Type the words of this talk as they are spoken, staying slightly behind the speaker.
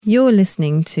You're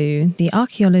listening to the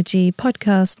Archaeology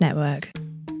Podcast Network.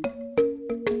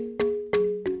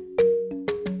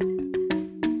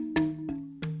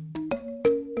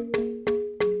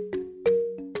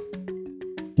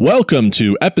 Welcome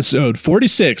to episode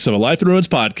 46 of A Life in Ruins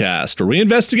podcast, where we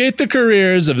investigate the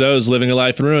careers of those living a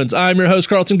life in ruins. I'm your host,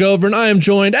 Carlton Gover, and I am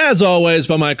joined, as always,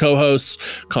 by my co-hosts,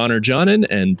 Connor Johnen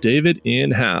and David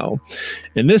Ian Howe.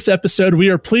 In this episode,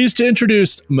 we are pleased to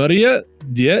introduce Maria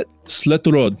Diget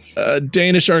Sletterød, a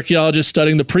Danish archaeologist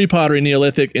studying the pre-pottery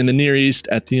Neolithic in the Near East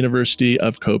at the University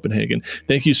of Copenhagen.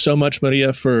 Thank you so much,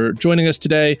 Maria, for joining us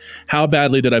today. How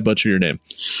badly did I butcher your name?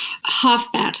 Half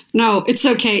bad. No, it's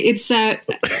okay. It's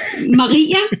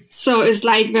Maria, so it's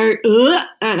like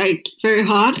very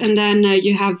hard. And then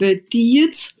you have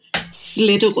Diget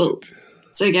Sletterød.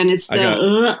 So again, it's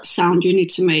the sound you need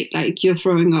to make, like you're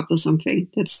throwing up or something.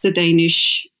 That's the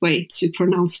Danish way to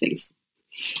pronounce things.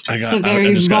 It's a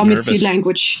very vomity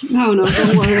language. No,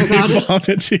 don't worry about it.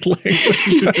 Vomity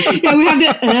language. Yeah, we have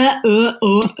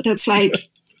the That's like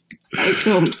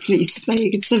don't please. Like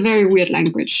it's a very weird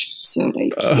language. So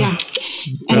yeah.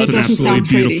 And that's an absolutely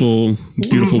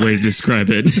beautiful way to describe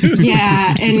it.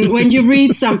 Yeah, and when you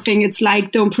read something, it's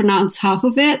like don't pronounce half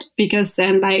of it, because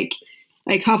then like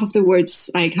half of the words,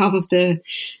 like half of the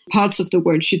parts of the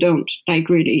words you don't like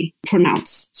really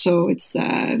pronounce. So it's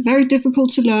very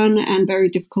difficult to learn and very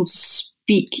difficult to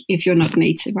speak if you're not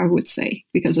native, I would say,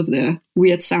 because of the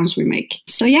weird sounds we make.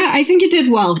 So yeah, I think you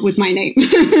did well with my name.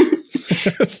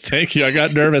 Thank you. I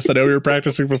got nervous. I know we were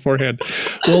practicing beforehand.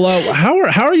 Well,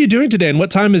 how are you doing today, and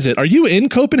what time is it? Are you in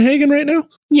Copenhagen right now?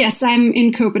 Yes, I'm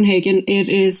in Copenhagen. It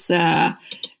is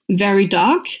very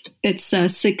dark. It's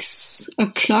 6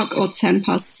 o'clock or 10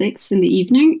 past 6 in the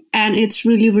evening, and it's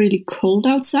really, really cold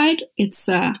outside. It's,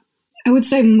 I would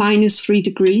say, -3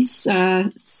 degrees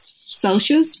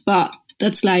Celsius, but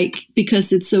that's like,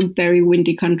 because it's a very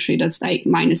windy country, that's like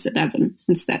 -11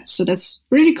 instead. So that's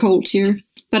really cold here.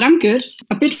 But I'm good.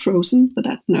 A bit frozen, but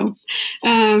no.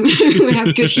 We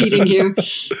have good heating here.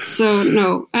 So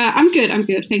no, I'm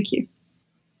good. Thank you.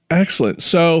 Excellent.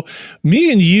 So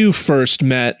me and you first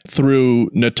met through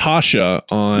Natasha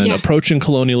on Approaching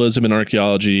Colonialism in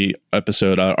Archaeology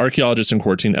episode, Archaeologists in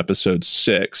Quarantine episode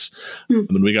 6.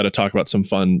 And we got to talk about some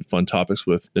fun topics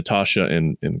with Natasha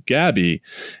and Gabby.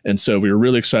 And so we were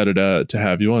really excited to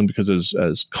have you on, because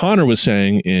as Connor was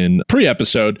saying in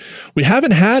pre-episode, we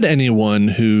haven't had anyone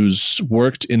who's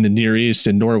worked in the Near East,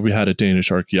 and nor have we had a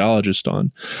Danish archaeologist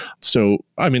on. So,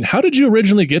 I mean, how did you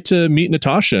originally get to meet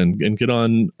Natasha and get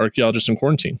on Archaeologists in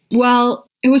Quarantine? Well,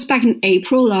 it was back in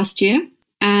April last year,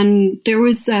 and there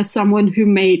was someone who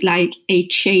made like a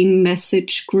chain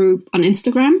message group on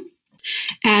Instagram,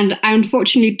 and I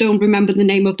unfortunately don't remember the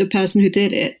name of the person who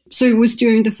did it. So it was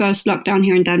during the first lockdown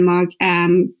here in Denmark,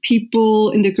 and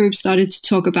people in the group started to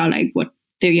talk about like what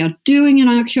they are doing in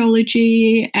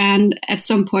archaeology, and at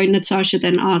some point Natasha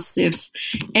then asked if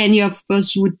any of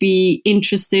us would be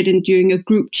interested in doing a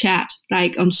group chat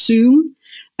like on Zoom.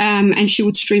 And she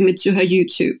would stream it to her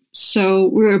YouTube. So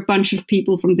we were a bunch of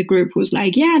people from the group who was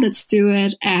like, yeah, let's do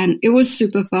it. And it was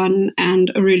super fun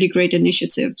and a really great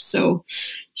initiative. So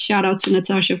shout out to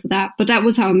Natasha for that. But that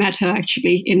was how I met her,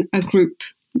 actually, in a group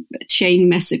chain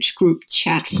message group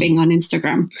chat thing on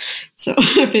Instagram. So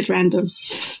a bit random.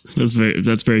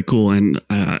 That's very cool. And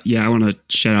I want to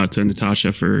shout out to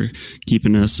Natasha for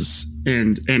keeping us,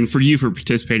 and for you for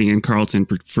participating, and Carlton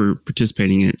for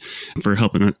participating in, for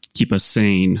helping keep us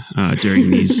sane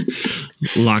during these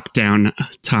lockdown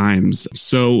times.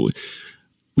 So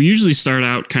we usually start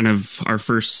out kind of our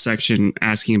first section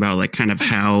asking about like kind of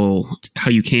how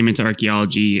you came into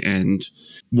archaeology and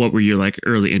what were your like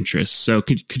early interests. So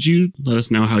could you let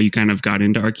us know how you kind of got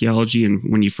into archaeology and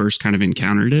when you first kind of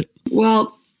encountered it?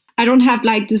 Well, I don't have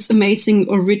like this amazing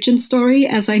origin story,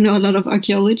 as I know a lot of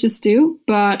archaeologists do,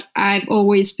 but I've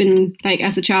always been, like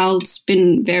as a child,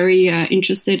 been very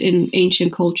interested in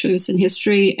ancient cultures and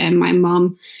history, and my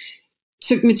mom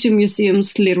took me to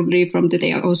museums literally from the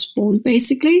day I was born,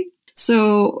 basically.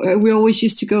 So we always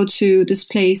used to go to this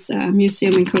place, a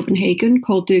museum in Copenhagen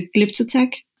called the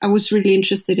Glyptotek. I was really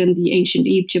interested in the ancient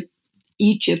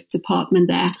Egypt department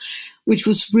there, which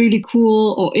was really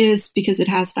cool, or is, because it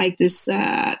has like this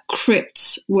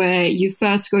crypt where you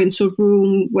first go into a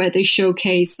room where they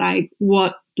showcase like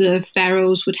what the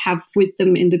pharaohs would have with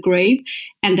them in the grave,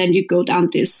 and then you go down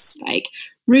this like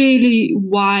really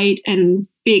wide and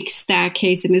big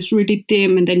staircase, and it's really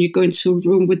dim, and then you go into a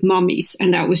room with mummies,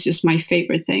 and that was just my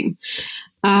favorite thing.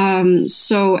 And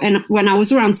when I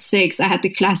was around 6, I had the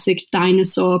classic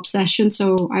dinosaur obsession,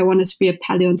 so I wanted to be a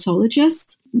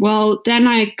paleontologist. well, then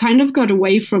I kind of got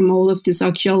away from all of this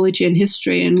archaeology and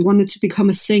history and wanted to become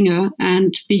a singer,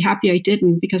 and be happy I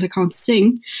didn't, because I can't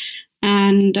sing.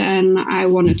 And then I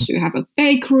wanted to have a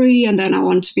bakery, and then I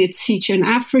wanted to be a teacher in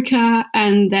Africa.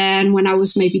 And then when I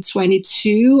was maybe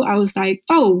 22, I was like,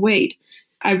 oh, wait,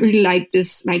 I really like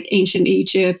this like ancient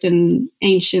Egypt and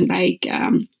ancient like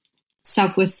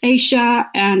Southwest Asia.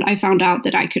 And I found out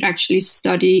that I could actually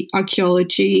study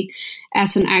archaeology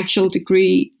as an actual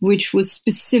degree, which was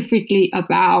specifically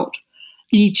about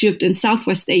Egypt and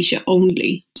Southwest Asia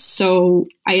only. So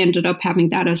I ended up having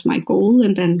that as my goal.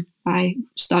 And then I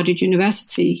started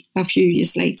university a few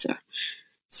years later.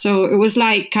 So it was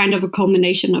like kind of a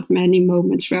culmination of many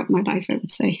moments throughout my life, I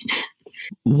would say.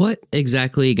 What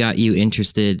exactly got you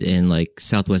interested in like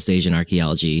Southwest Asian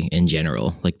archaeology in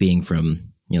general, like being from,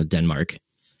 Denmark?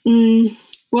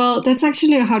 Well, that's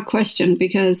actually a hard question,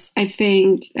 because I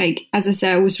think, like, as I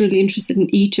said, I was really interested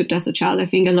in Egypt as a child. I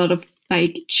think a lot of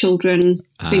like children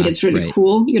think it's really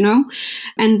cool,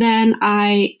 And then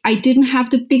I didn't have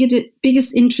the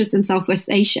biggest interest in Southwest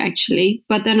Asia, actually.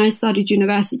 But then I started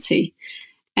university.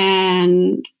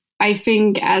 And I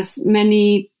think, as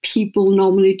many people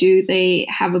normally do, they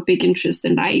have a big interest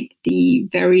in like the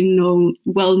very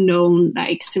well-known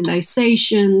like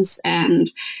civilizations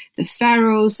and the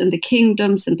pharaohs and the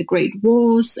kingdoms and the great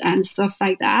wars and stuff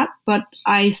like that. But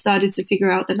I started to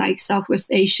figure out that like Southwest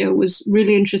Asia was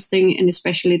really interesting, and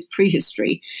especially the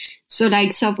prehistory. So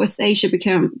like Southwest Asia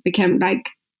became like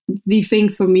the thing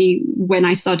for me when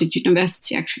I started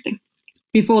university, actually.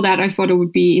 Before that, I thought it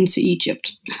would be into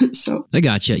Egypt. So I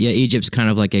gotcha. Yeah, Egypt's kind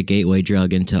of like a gateway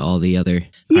drug into all the other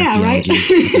archaeologies.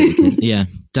 Right? Yeah,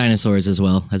 dinosaurs as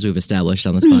well, as we've established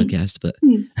on this podcast. But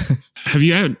have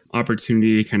you had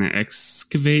opportunity to kind of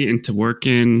excavate and to work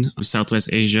in Southwest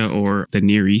Asia or the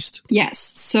Near East? Yes.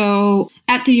 So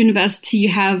at the university, you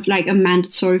have like a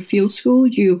mandatory field school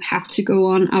you have to go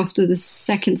on after the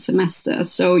second semester.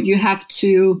 So you have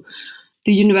to...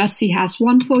 The university has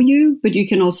one for you, but you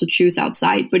can also choose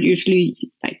outside. But usually,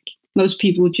 like most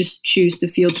people just choose the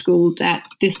field school that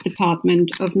this department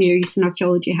of Near Eastern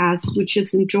Archaeology has, which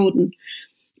is in Jordan.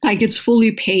 Like it's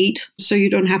fully paid, so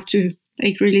you don't have to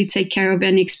like really take care of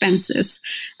any expenses.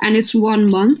 And it's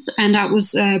 1 month, and that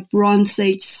was a Bronze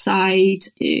Age site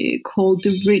called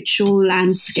the Ritual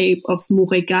Landscape of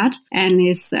Muregat, and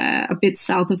is a bit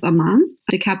south of Amman,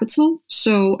 the capital.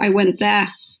 So I went there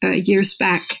years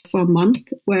back for a month,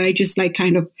 where I just like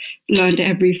kind of learned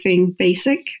everything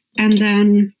basic, and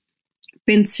then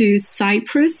been to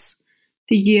Cyprus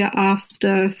the year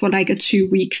after for like a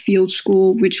 2-week field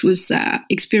school, which was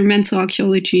experimental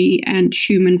archaeology and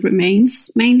human remains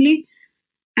mainly.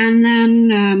 And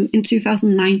then in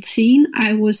 2019,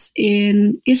 I was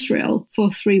in Israel for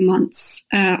 3 months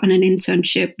on an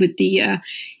internship with the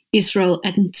Israel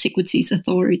Antiquities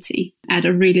Authority at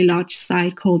a really large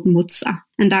site called Mutza.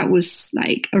 And that was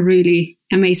like a really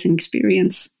amazing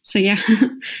experience. So yeah,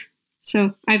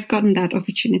 so I've gotten that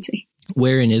opportunity.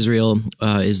 Where in Israel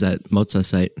is that Mutza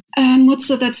site?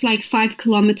 Mutza, that's like 5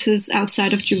 kilometers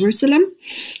outside of Jerusalem.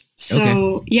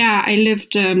 So yeah, I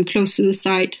lived close to the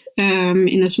site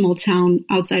in a small town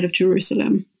outside of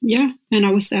Jerusalem. Yeah, and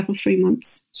I was there for 3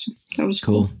 months. So that was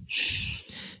cool.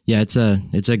 Yeah,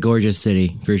 it's a gorgeous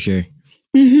city for sure.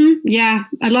 Mm-hmm. Yeah,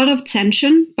 a lot of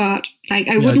tension, but like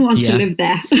I wouldn't want to live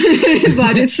there.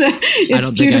 But it's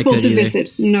beautiful to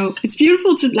visit. No, it's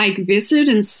beautiful to like visit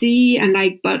and see, and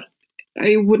like, but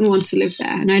I wouldn't want to live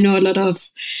there. And I know a lot of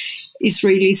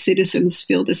Israeli citizens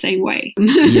feel the same way.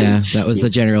 Yeah, that was the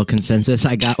general consensus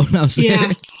I got when I was there.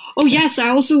 Yeah. Oh, yes. I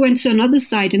also went to another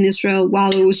site in Israel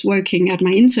while I was working at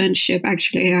my internship.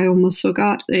 Actually, I almost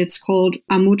forgot. It's called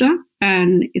Amuda,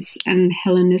 and it's an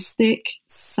Hellenistic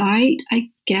site, I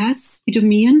guess,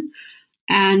 Idumean.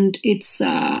 And it's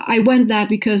I went there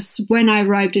because when I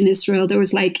arrived in Israel, there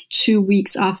was like 2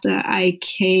 weeks after I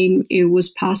came, it was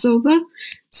Passover.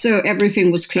 So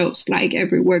everything was closed, like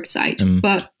every work site.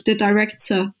 But the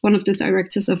director, one of the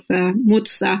directors of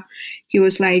Mutza, he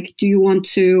was like, do you want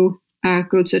to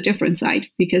go to a different site?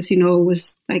 Because,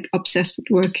 was like obsessed with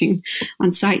working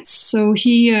on sites. So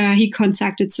he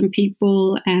contacted some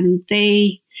people, and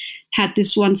they had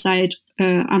this one site,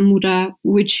 Amuda,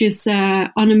 which is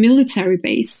on a military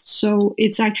base. So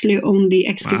it's actually only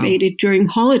excavated during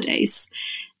holidays.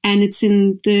 And it's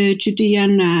in the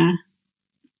Judean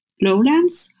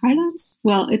highlands.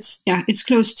 Well, it's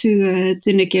close to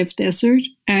the Negev desert,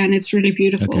 and it's really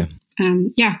beautiful.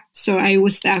 Okay. So I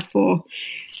was there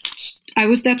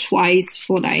twice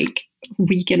for like a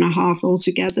week and a half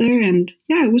altogether, and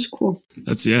it was cool.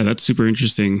 That's super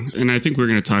interesting. And I think we're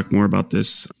going to talk more about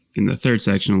this in the third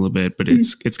section a little bit, but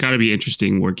it's got to be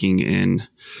interesting working in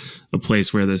a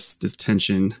place where this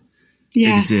tension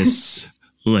exists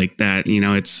like that. You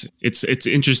know, it's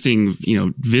interesting, you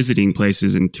know, visiting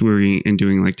places and touring and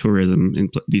doing like tourism in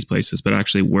these places, but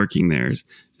actually working there has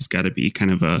got to be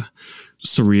kind of a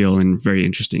surreal and very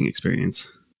interesting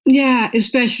experience. Yeah,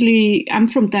 especially I'm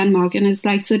from Denmark, and it's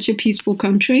like such a peaceful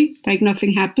country. Like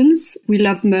nothing happens. We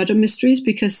love murder mysteries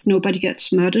because nobody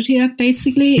gets murdered here.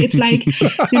 Basically, it's like,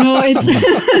 you know,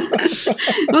 it's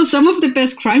well, some of the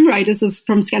best crime writers is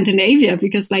from Scandinavia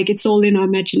because like it's all in our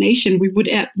imagination. We would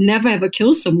never ever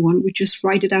kill someone. We just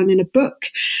write it down in a book.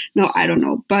 No, I don't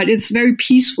know, but it's very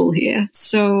peaceful here.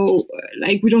 So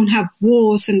like we don't have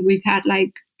wars, and we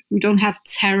don't have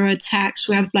terror attacks.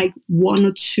 We have like one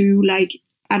or two, like,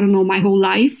 I don't know, my whole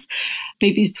life,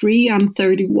 maybe 3, I'm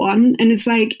 31. And it's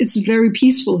like, it's very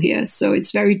peaceful here. So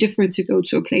it's very different to go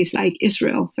to a place like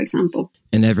Israel, for example.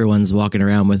 And everyone's walking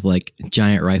around with like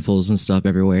giant rifles and stuff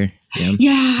everywhere.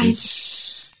 Yeah,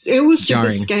 it was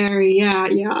super scary. Yeah.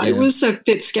 It was a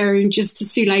bit scary just to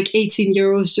see like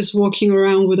 18-year-olds just walking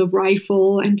around with a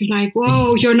rifle and be like,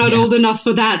 whoa, you're not old enough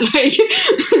for that. Like,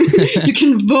 you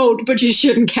can vote, but you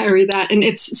shouldn't carry that. And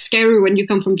it's scary when you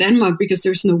come from Denmark because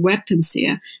there's no weapons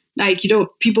here. Like,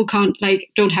 people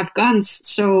don't have guns.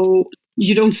 So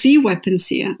you don't see weapons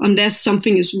here unless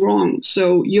something is wrong.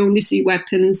 So you only see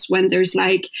weapons when there's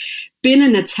like been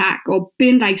an attack or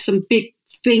been like some big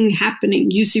thing happening.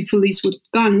 You see police with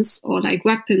guns or like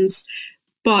weapons,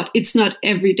 but it's not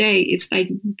every day. It's like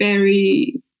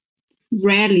very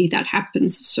rarely that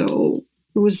happens. So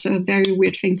it was a very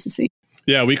weird thing to see.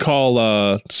 Yeah, we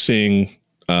call seeing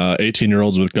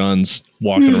 18-year-olds with guns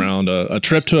walking around a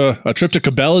trip to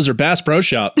Cabela's or Bass Pro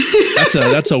Shop.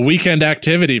 That's a weekend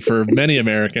activity for many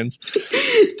Americans.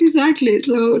 Exactly.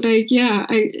 So like,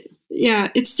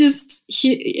 it's just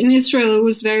in Israel, it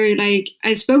was very like,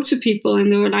 I spoke to people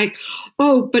and they were like,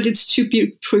 oh, but it's to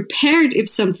be prepared if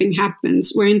something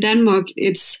happens. Where in Denmark,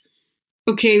 it's,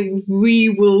 okay, we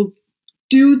will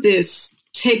do this,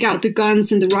 take out the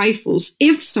guns and the rifles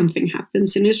if something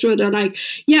happens. In Israel, they're like,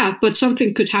 yeah, but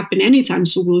something could happen anytime,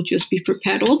 so we'll just be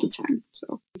prepared all the time.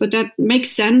 So, but that makes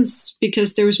sense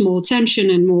because there's more tension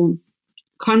and more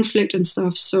conflict and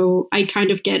stuff. So I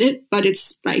kind of get it, but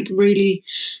it's like really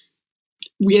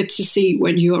weird to see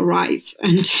when you arrive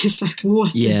and it's like,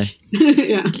 what? Yeah.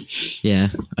 Yeah.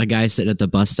 So. A guy sitting at the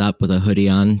bus stop with a hoodie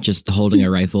on, just holding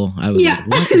a rifle. I was like,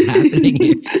 what is happening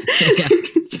here?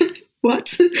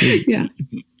 What?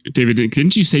 David,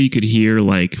 didn't you say you could hear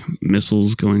like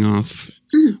missiles going off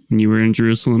when you were in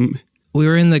Jerusalem? We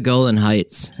were in the Golan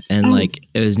Heights and like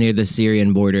it was near the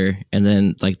Syrian border, and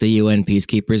then like the UN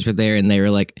peacekeepers were there, and they were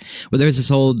like, well, there's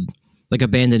this old like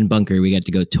abandoned bunker we got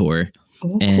to go tour.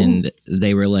 And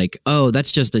they were like, oh,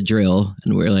 that's just a drill.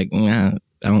 And we were like, nah,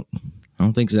 I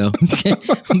don't think so.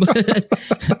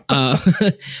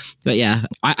 But yeah,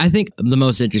 I think the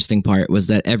most interesting part was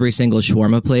that every single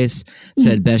shawarma place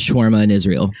said best shawarma in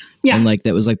Israel. Yeah. And like,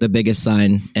 that was like the biggest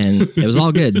sign, and it was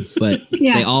all good, but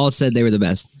they all said they were the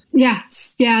best.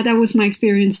 Yes. Yeah, that was my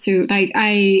experience too. Like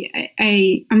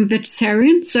I'm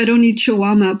vegetarian, so I don't eat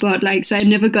shawarma, but like, so I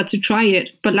never got to try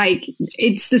it. But like,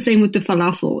 it's the same with the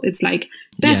falafel. It's like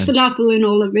best falafel in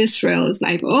all of Israel. It's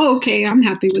like, oh, okay, I'm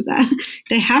happy with that.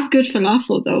 They have good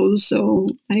falafel though, so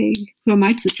who am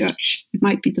I to judge? It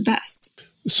might be the best.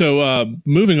 So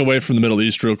moving away from the Middle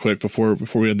East real quick before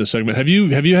we end this segment, have you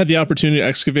had the opportunity to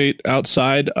excavate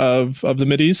outside of the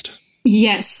Mideast?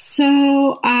 Yes,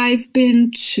 so I've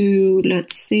been to,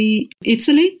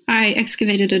 Italy. I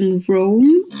excavated in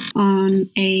Rome on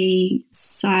a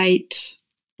site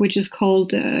which is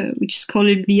called Via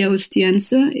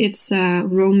Ostiense. It's a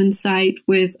Roman site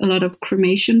with a lot of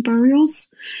cremation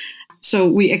burials. So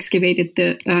we excavated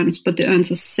the urns, but the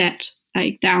urns are set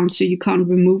like down, so you can't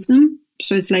remove them.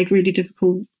 So it's like really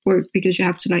difficult work because you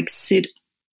have to like sit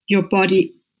your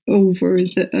body over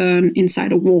the urn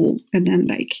inside a wall, and then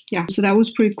so that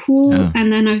was pretty cool.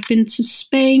 And then I've been to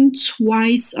Spain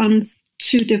twice on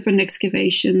 2 different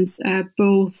excavations,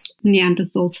 both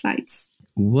Neanderthal sites.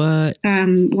 What?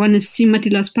 One is Cima de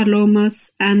las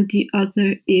Palomas and the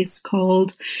other is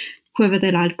called Cueva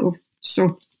del Alco.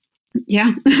 So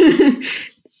yeah,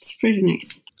 it's pretty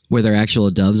nice. Were there actual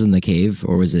doves in the cave,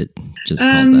 or was it just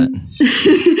called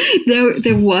that?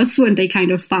 There was when they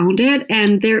kind of found it.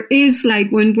 And there is, like,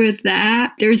 when we're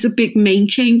there, there's a big main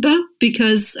chamber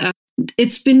because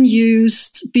it's been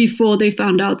used before they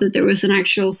found out that there was an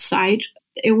actual site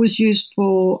it was used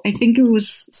for, I think it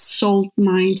was salt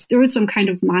mines. There was some kind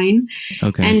of mine.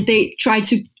 Okay. And they tried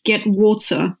to get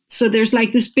water. So there's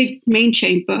like this big main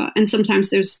chamber, and sometimes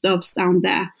there's stuffs down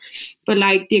there. But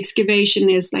like the excavation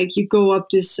is like you go up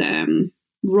this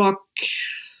rock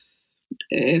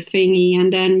thingy,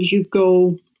 and then you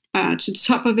go to the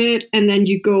top of it, and then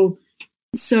you go.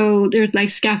 So there's like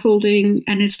scaffolding,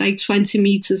 and it's like 20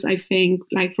 meters, I think,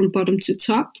 like from bottom to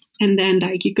top. And then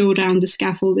like you go down the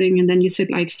scaffolding, and then you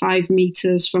sit like 5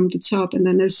 meters from the top, and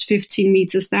then there's 15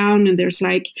 meters down, and there's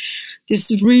like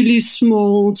this really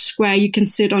small square you can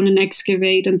sit on and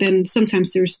excavate, and then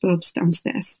sometimes there's doves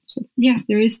downstairs. So yeah,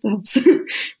 there is doves. That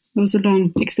was a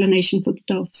long explanation for the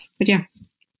doves, but yeah.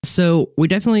 So we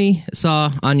definitely saw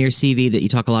on your CV that you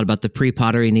talk a lot about the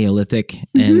pre-pottery Neolithic,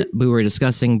 and we were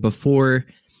discussing before,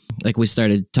 like we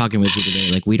started talking with you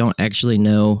today, like we don't actually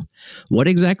know what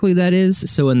exactly that is.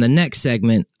 So in the next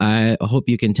segment, I hope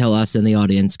you can tell us in the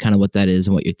audience kind of what that is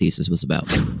and what your thesis was about.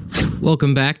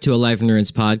 Welcome back to a Life in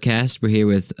Ruins podcast. We're here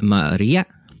with Maria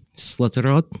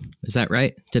Sletterød. Is that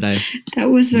right? That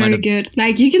was very good.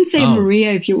 Like you can say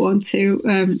Maria if you want to.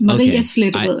 Maria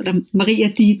Sletterød. Maria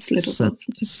Diget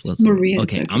Sletterød. Maria.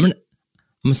 Okay, I'm gonna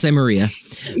say Maria.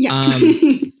 Yeah.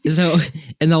 So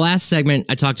in the last segment,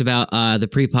 I talked about the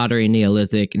pre-pottery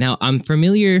Neolithic. Now I'm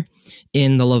familiar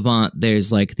in the Levant.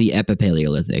 There's like the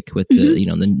Epipaleolithic with the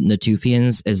the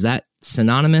Natufians. Is that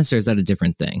synonymous, or is that a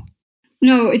different thing?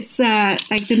 No, it's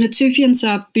like the Natufians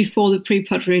are before the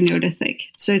pre-pottery Neolithic.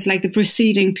 So it's like the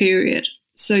preceding period.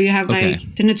 So you have like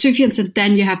the Natufians, and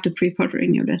then you have the pre-pottery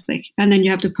Neolithic, and then you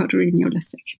have the pottery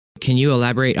Neolithic. Can you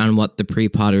elaborate on what the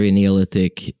pre-pottery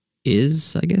Neolithic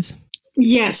is, I guess?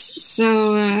 Yes.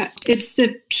 So it's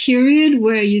the period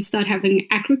where you start having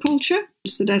agriculture.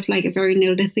 So that's like a very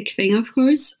Neolithic thing, of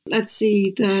course. Let's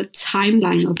see, the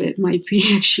timeline of it might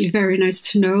be actually very nice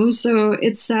to know. So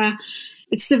it's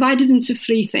divided into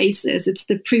 3 phases. It's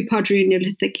the pre-pottery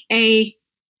Neolithic A,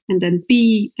 and then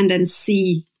B, and then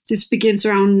C. This begins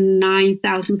around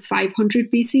 9,500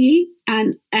 BCE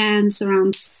and ends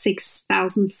around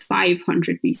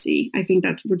 6,500 BCE. I think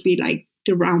that would be like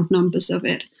the round numbers of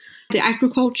it. The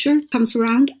agriculture comes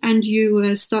around, and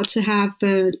you start to have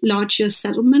larger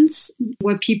settlements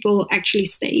where people actually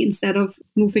stay instead of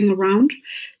moving around.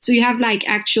 So you have like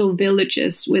actual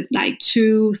villages with like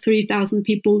 2,000-3,000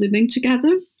 people living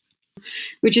together,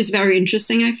 which is very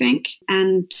interesting, I think.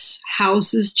 And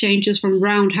houses changes from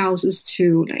round houses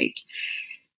to like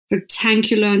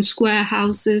rectangular and square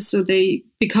houses. So they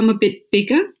become a bit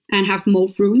bigger and have more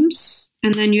rooms.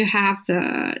 And then you have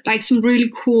like some really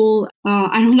cool,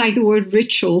 I don't like the word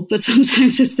ritual, but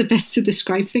sometimes it's the best to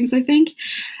describe things, I think,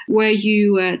 where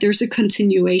you there's a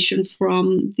continuation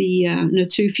from the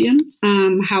Natufian,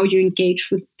 how you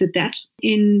engage with the dead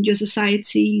in your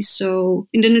society. So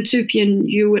in the Natufian,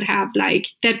 you would have like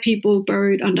dead people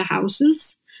buried under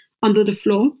houses, under the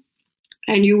floor.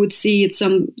 And you would see at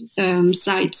some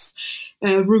sites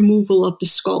removal of the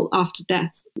skull after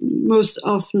death, most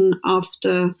often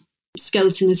after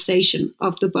skeletonization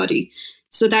of the body.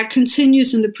 So that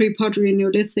continues in the pre-pottery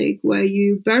Neolithic, where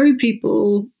you bury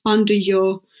people under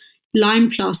your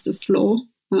lime plaster floor.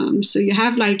 So you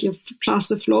have like your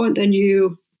plaster floor, and then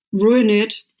you ruin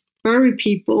it, bury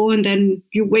people, and then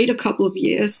you wait a couple of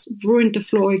years, ruin the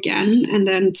floor again, and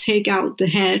then take out the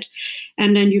head,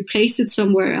 and then you place it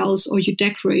somewhere else, or you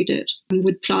decorate it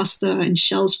with plaster and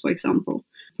shells, for example.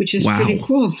 Which is pretty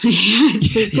cool. Yeah, it's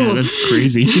pretty cool. Yeah, that's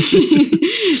crazy.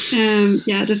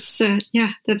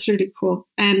 That's really cool.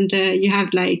 And you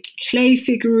have like clay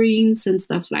figurines and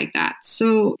stuff like that.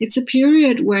 So it's a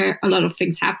period where a lot of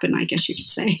things happen, I guess you could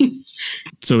say.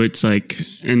 So it's like,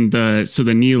 so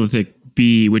the Neolithic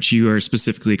B, which you are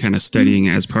specifically kind of studying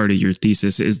as part of your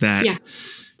thesis, is that,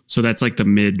 so that's like the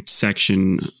mid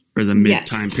section or the mid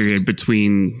time period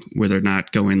between where they're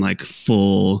not going like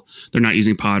full, they're not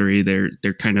using pottery.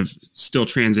 They're kind of still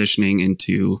transitioning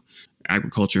into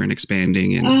agriculture and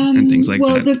expanding and things like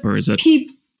that. Or is that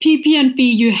PP&B?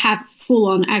 You have full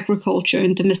on agriculture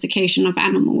and domestication of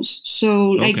animals.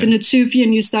 So like the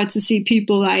Natufian, you start to see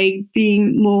people like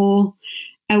being more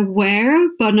aware,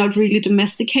 but not really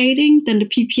domesticating. Then the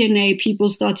PPNA people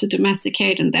start to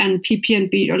domesticate, and then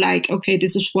PP&B are like, okay,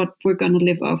 this is what we're going to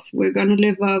live off. We're going to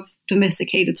live off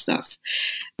domesticated stuff.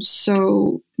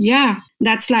 So yeah,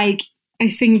 that's like, I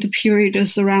think the period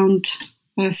is around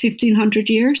 1,500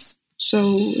 years.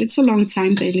 So it's a long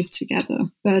time they live together,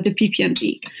 the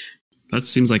PP&B. That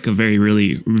seems like a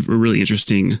really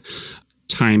interesting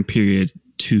time period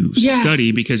to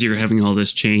study, because you're having all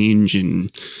this change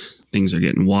and things are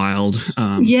getting wild.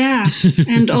 Yeah.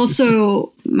 And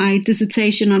also my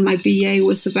dissertation on my BA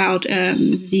was about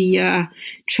the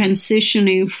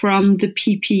transitioning from the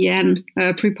PPN,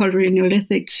 pre-pottery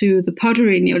Neolithic, to the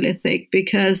pottery Neolithic,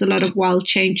 because a lot of wild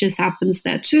changes happens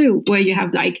there too, where you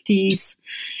have like these,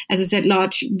 as I said,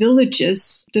 large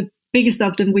villages. The biggest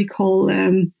of them we call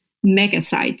mega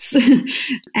sites.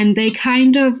 And they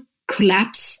kind of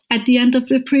collapse at the end of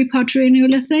the pre-pottery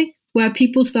Neolithic, where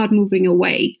people start moving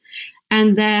away.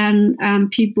 And then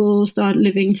people start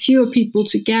living, fewer people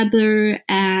together,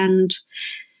 and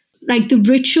like the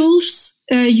rituals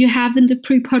you have in the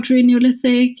pre-pottery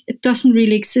Neolithic, it doesn't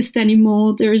really exist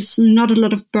anymore. There's not a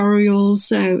lot of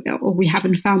burials, or we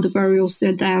haven't found the burials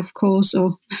there, of course,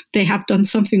 or they have done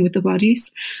something with the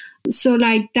bodies. So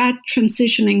like that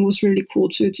transitioning was really cool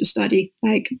to study,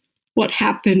 like what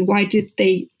happened, why did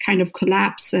they kind of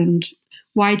collapse, and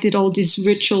why did all these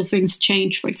ritual things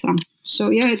change, for example. So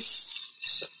yeah, it's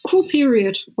a cool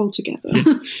period altogether.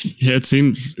 Yeah, it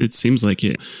seems like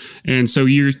it. And so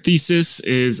your thesis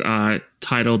is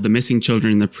titled "The Missing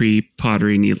Children in the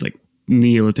Pre-Pottery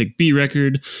Neolithic B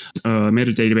Record," a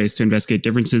meta-database to investigate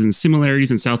differences and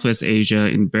similarities in Southwest Asia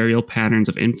in burial patterns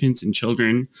of infants and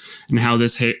children, and how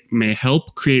this may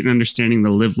help create an understanding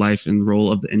of the lived life and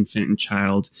role of the infant and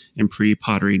child in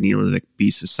pre-pottery Neolithic B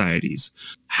societies.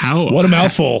 What a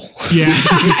mouthful. Yeah.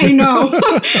 I know.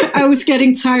 I was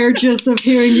getting tired just of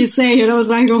hearing you say it. I was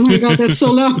like, oh my God, that's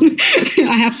so long.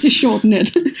 I have to shorten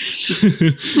it.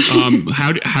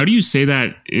 How do you say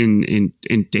that in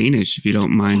Danish, if you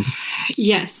don't mind?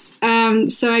 Yes.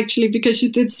 So actually, because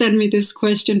you did send me this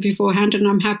question beforehand, and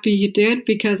I'm happy you did,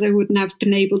 because I wouldn't have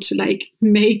been able to like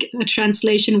make a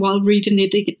translation while reading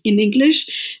it in English,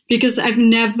 because I've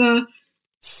never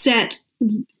said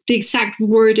the exact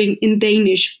wording in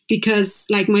Danish, because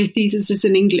like my thesis is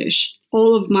in English.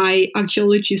 All of my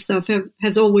archaeology stuff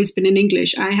has always been in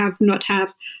English. I have not had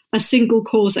a single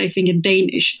course, I think, in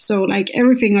Danish. So like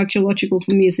everything archaeological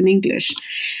for me is in English.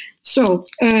 So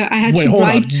I had to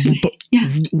write. Yeah.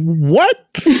 What?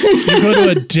 You go to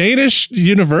a Danish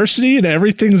university and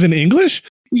everything's in English?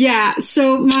 Yeah.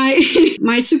 So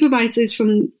my supervisor is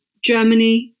from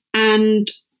Germany,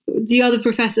 and the other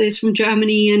professor is from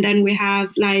Germany, and then we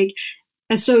have like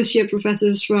associate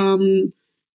professors from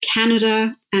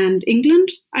Canada and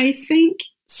England, I think.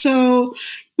 So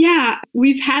yeah,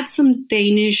 we've had some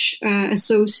Danish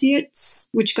associates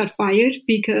which got fired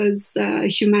because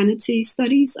humanities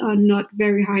studies are not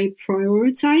very high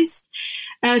prioritized.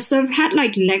 So I've had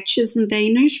like lectures in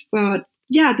Danish, but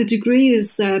yeah, the degree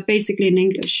is basically in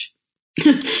English.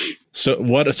 So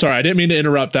what? Sorry, I didn't mean to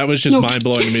interrupt. That was just mind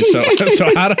blowing to me. So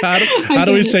how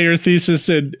do we say your thesis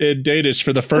in Danish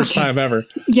for the first time ever?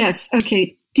 Yes.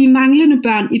 Okay. De manglende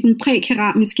børn i den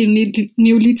prækeramiske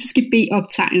neolitiske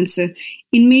B-optegnelse.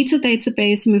 En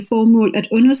metadatabase med formål at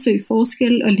undersøge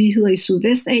forskelle og ligheder i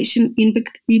Sydvestasien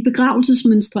i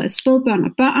begravelsesmønstre af spædbørn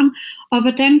og børn, og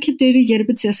hvordan kan dette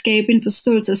hjælpe til at skabe en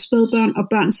forståelse af spædbørn og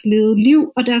børns levede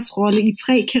liv og deres rolle i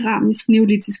prækeramisk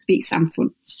neolitisk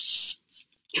B-samfund.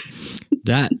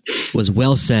 That was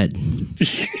well said.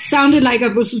 Sounded like I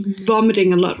was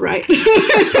vomiting a lot, right?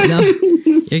 No,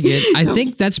 you're good. I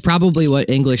think that's probably what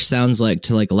English sounds like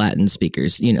to like Latin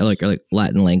speakers, you know, like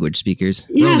Latin language speakers,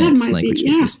 yeah, Romance that might language be,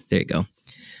 yeah. speakers. There you go.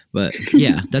 But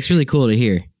yeah, that's really cool to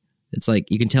hear. It's like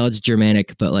you can tell it's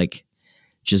Germanic, but like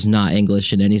just not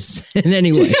English in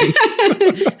any way.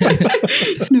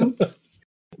 No.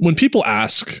 When people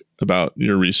ask about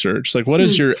your research, like what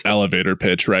is your elevator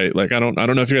pitch, right? Like I don't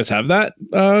know if you guys have that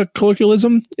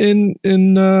colloquialism in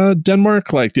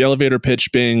Denmark, like the elevator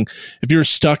pitch being if you're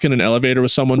stuck in an elevator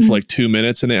with someone for like 2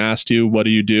 minutes and they asked you, what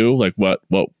do? Like what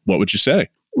would you say?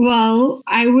 Well,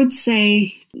 I would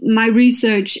say my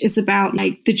research is about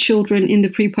like the children in the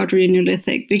pre-pottery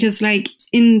Neolithic, because like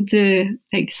in the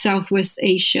like Southwest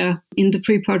Asia in the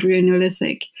pre-pottery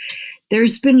Neolithic,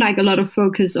 there's been like a lot of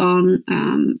focus on,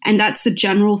 and that's a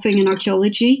general thing in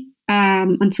archaeology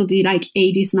until the like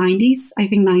 80s, 90s, I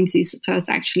think 90s first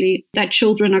actually, that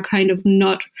children are kind of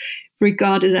not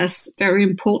regarded as very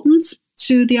important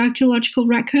to the archaeological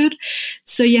record.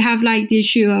 So you have like the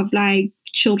issue of like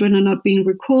children are not being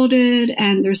recorded,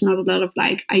 and there's not a lot of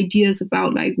like ideas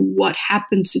about like what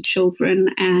happened to children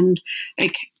and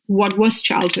like what was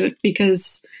childhood,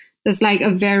 because there's like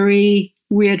a very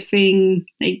weird thing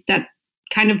like that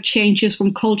kind of changes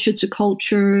from culture to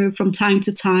culture, from time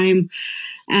to time.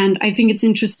 And I think it's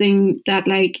interesting that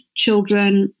like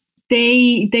children,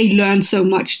 they learn so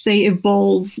much, they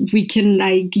evolve. We can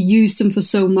like use them for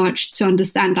so much to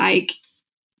understand like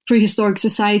prehistoric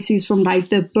societies from like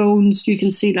the bones. You can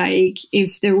see like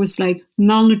if there was like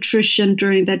malnutrition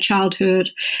during their childhood,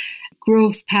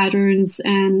 growth patterns,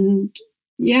 and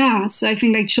yeah, so I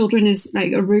think like children is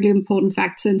like a really important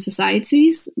factor in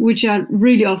societies, which are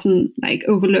really often like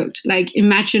overlooked. Like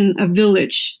imagine a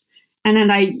village, and then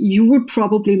like you would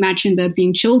probably imagine there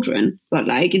being children, but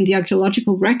like in the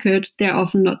archaeological record, they're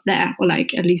often not there, or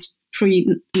like at least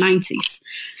pre-90s.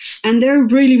 And they're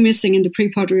really missing in the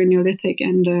pre-pottery Neolithic,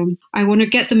 and I want to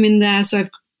get them in there. So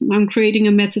I'm creating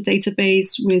a metadata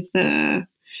base with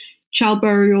child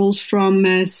burials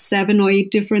from 7 or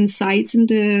 8 different sites in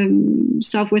the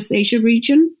Southwest Asia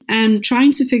region, and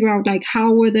trying to figure out like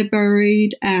how were they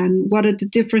buried and what are the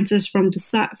differences from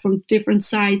different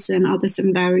sites, and other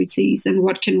similarities, and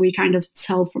what can we kind of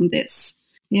tell from this.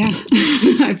 Yeah,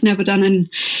 I've never done an.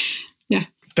 Yeah,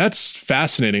 that's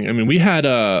fascinating. I mean, we had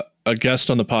a guest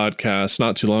on the podcast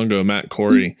not too long ago, Matt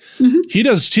Corey. Mm-hmm. He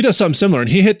does something similar, and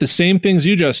he hit the same things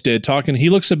you just did. He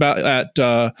looks at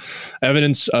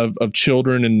evidence of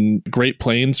children in Great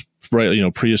Plains, right? You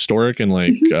know, prehistoric, and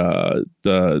like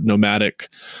the nomadic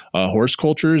horse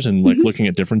cultures, and like looking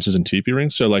at differences in teepee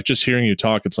rings. So like just hearing you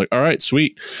talk, it's like, all right,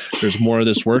 sweet. There's more of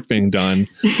this work being done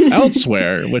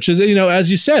elsewhere, which is, you know,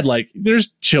 as you said, like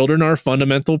children are a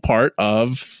fundamental part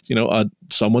of, you know,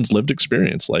 someone's lived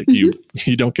experience. Like you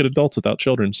don't get adults without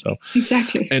children. So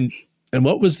exactly. And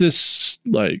what was this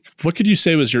like? What could you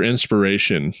say was your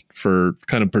inspiration for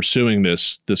kind of pursuing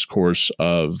this course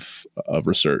of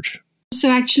research? So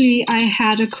actually, I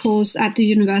had a course at the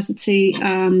university,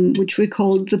 which we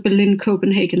called the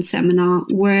Berlin-Copenhagen Seminar,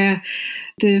 where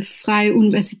the Freie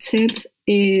Universität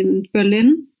in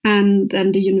Berlin and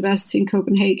then the university in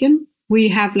Copenhagen, we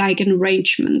have like an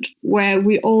arrangement where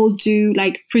we all do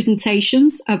like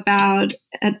presentations about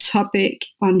a topic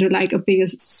under like a bigger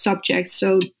subject.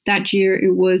 So that year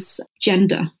it was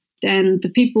gender. Then the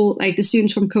people, like the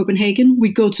students from Copenhagen,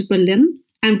 we go to Berlin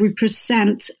and we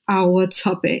present our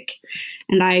topic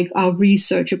and like our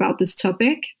research about this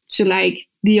topic to like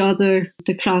the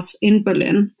class in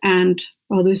Berlin and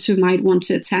others who might want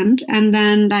to attend. And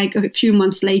then like a few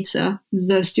months later,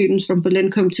 the students from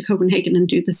Berlin come to Copenhagen and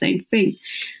do the same thing.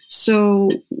 So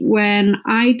when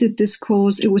I did this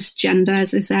course, it was gender,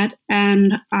 as I said,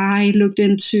 and I looked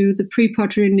into the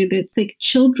pre-pottery Neolithic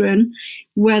children,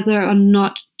 whether or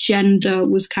not gender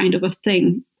was kind of a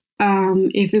thing.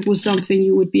 If it was something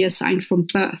you would be assigned from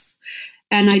birth.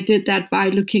 And I did that by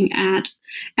looking at,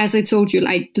 as I told you,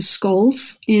 like the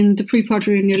skulls in the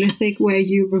pre-pottery Neolithic, where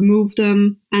you remove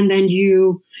them and then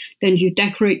you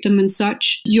decorate them and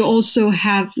such. You also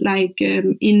have like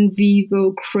in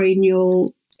vivo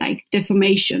cranial like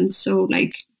deformations, so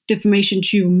like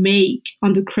deformations you make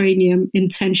on the cranium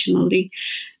intentionally,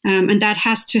 and that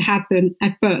has to happen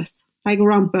at birth, like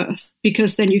around birth,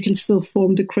 because then you can still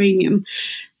form the cranium.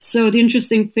 So the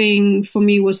interesting thing for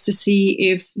me was to see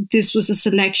if this was a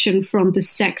selection from the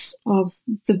sex of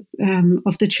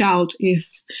the child, if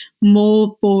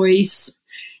more boys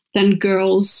than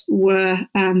girls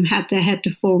had their head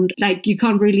deformed. Like you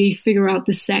can't really figure out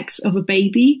the sex of a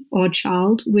baby or a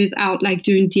child without like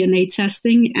doing DNA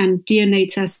testing, and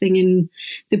DNA testing in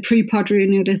the pre-pottery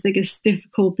Neolithic is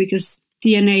difficult because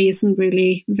DNA isn't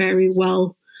really very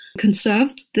well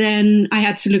conserved. Then I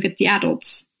had to look at the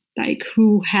adults, like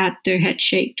who had their head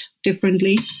shaped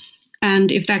differently, and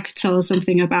if that could tell us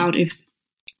something about if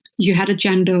you had a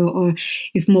gender or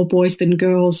if more boys than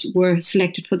girls were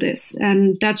selected for this.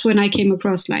 And that's when I came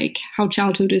across like how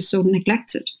childhood is so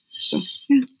neglected. So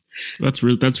yeah. That's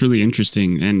really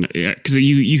interesting, and because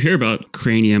you hear about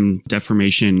cranium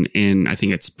deformation, and I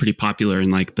think it's pretty popular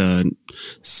in like the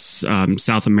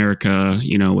South America,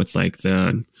 you know, with like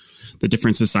the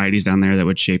different societies down there that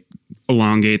would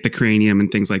elongate the cranium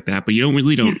and things like that. But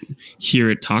you don't hear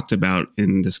it talked about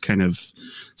in this kind of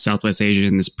Southwest Asia,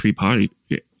 in this pre-pottery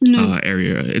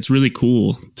area. It's really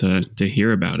cool to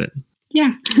hear about it.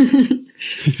 Yeah.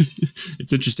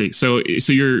 It's interesting. So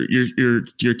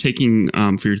you're taking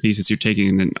for your thesis, you're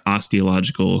taking an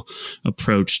osteological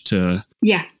approach to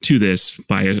this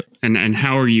and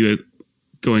how are you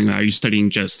going? Are you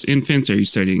studying just infants? Are you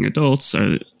studying adults?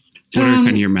 What are kind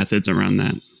of your methods around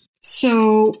that?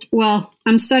 So, well,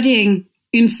 I'm studying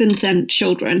infants and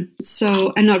children,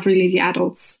 and not really the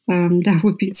adults. That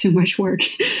would be too much work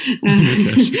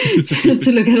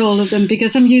to look at all of them,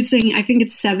 because I'm using, I think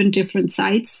it's 7 different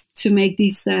sites to make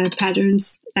these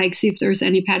patterns, like see if there's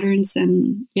any patterns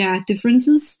and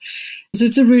differences. So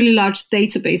it's a really large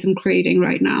database I'm creating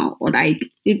right now. Or like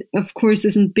it, of course,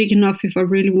 isn't big enough if I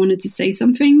really wanted to say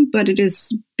something, but it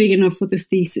is big enough for the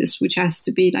thesis, which has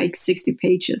to be like 60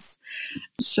 pages.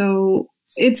 So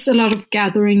It's a lot of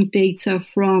gathering data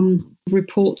from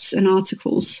reports and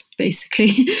articles,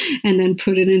 basically, and then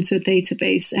put it into a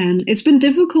database. And it's been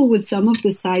difficult with some of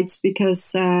the sites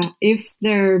because if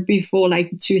they're before like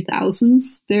the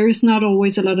 2000s, there is not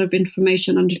always a lot of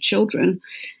information on the children.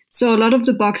 So a lot of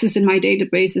the boxes in my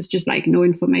database is just like no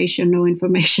information, no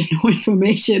information, no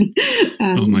information.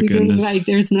 Oh my because, goodness. like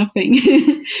there's nothing.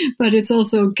 But it's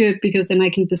also good because then I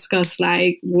can discuss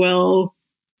like, well,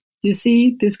 you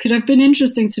see, this could have been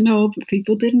interesting to know, but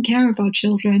people didn't care about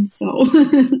children. So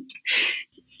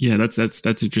yeah, that's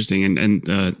interesting. And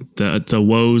the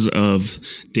woes of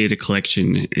data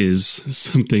collection is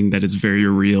something that is very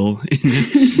real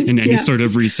in any sort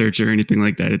of research or anything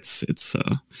like that. It's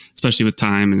especially with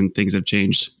time and things have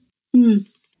changed. Mm.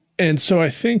 And so I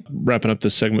think wrapping up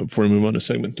this segment before we move on to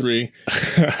segment 3,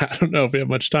 I don't know if we have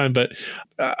much time, but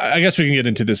I guess we can get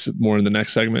into this more in the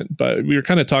next segment. But we were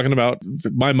kind of talking about,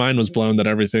 my mind was blown that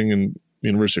everything in the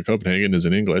University of Copenhagen is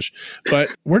in English. But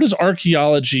where does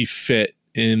archaeology fit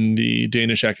in the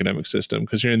Danish academic system?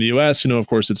 Because here in the US, of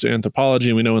course, it's anthropology.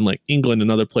 And we know in like England and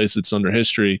other places it's under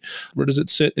history. Where does it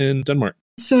sit in Denmark?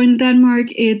 So in Denmark,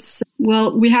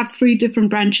 we have 3 different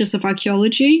branches of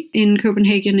archaeology. In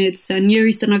Copenhagen, it's Near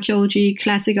Eastern archaeology,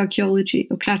 classic archaeology,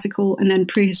 or classical, and then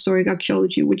prehistoric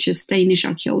archaeology, which is Danish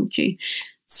archaeology.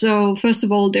 So first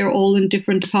of all, they're all in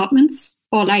different departments,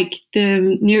 or like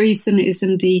the Near Eastern is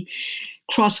in the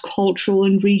cross-cultural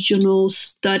and regional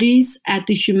studies at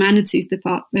the Humanities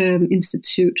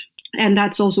Institute. And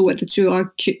that's also where the 2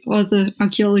 other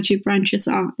archaeology branches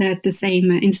are at the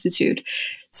same institute.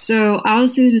 So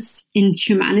ours is in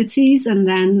humanities and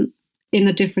then in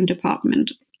a different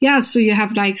department. Yeah, so you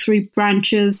have like 3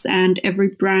 branches, and every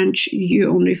branch you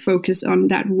only focus on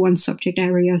that one subject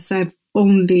area. So I've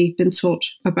only been taught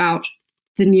about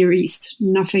the Near East,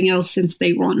 nothing else since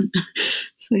day one.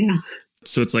 So yeah.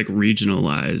 So it's like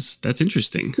regionalized. That's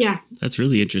interesting. Yeah. That's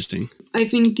really interesting. I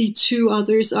think the 2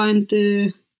 others are in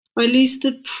or at least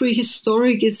the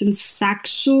prehistoric is in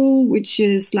Saxo, which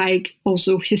is like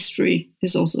also history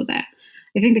is also there.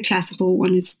 I think the classical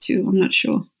one is too. I'm not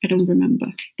sure. I don't remember.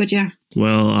 But yeah.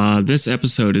 Well, this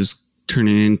episode is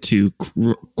turning into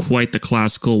quite the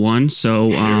classical one.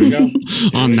 So on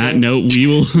that note, we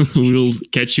will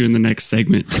catch you in the next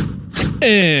segment.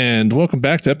 And welcome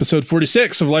back to episode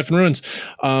 46 of Life in Ruins.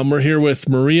 We're here with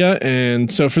Maria.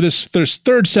 And so for this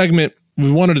 3rd segment, we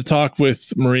wanted to talk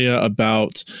with Maria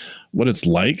about what it's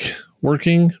like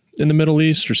working in the Middle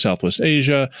East or Southwest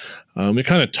Asia. We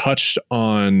kind of touched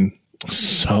on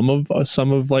some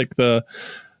of like the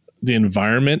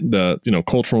environment, the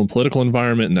cultural and political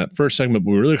environment in that first segment,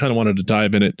 but we really kind of wanted to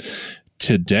dive in it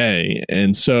today.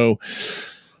 And so,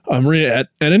 Maria, at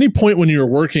any point when you were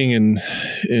working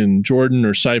in Jordan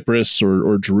or Cyprus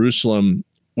or Jerusalem,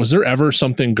 was there ever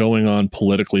something going on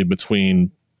politically between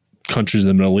countries in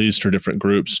the Middle East or different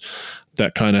groups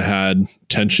that kind of had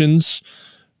tensions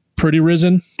pretty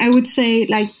risen? I would say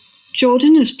like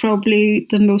Jordan is probably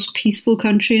the most peaceful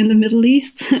country in the Middle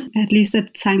East, at least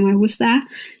at the time I was there.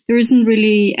 There isn't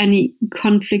really any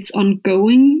conflicts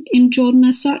ongoing in Jordan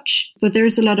as such, but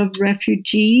there's a lot of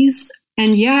refugees.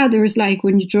 And yeah, there was like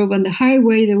when you drove on the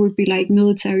highway, there would be like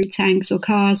military tanks or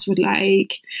cars with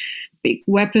like big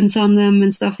weapons on them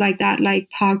and stuff like that, like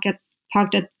parked at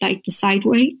like the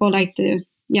sideway or like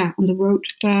on the road.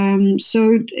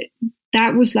 So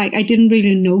that was like, I didn't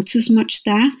really notice much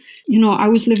there. I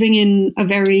was living in a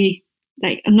very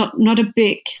like not a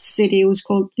big city. It's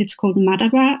called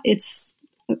Madaba. It's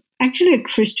actually a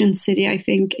Christian city, I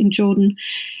think, in Jordan.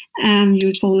 You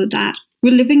would call it that.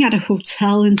 We're living at a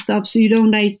hotel and stuff, so you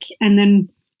don't like. And then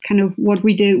kind of what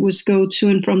we did was go to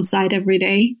and from site every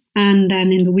day. And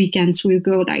then in the weekends, we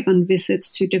go like on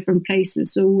visits to different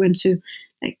places. So we went to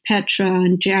like Petra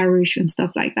and Jarish and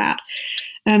stuff like that.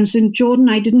 So in Jordan,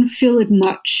 I didn't feel it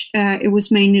much. It was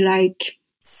mainly like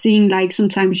seeing like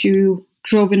sometimes you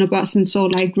drove in a bus and saw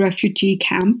like refugee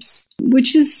camps,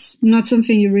 which is not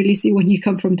something you really see when you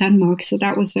come from Denmark. So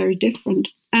that was very different.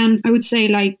 And I would say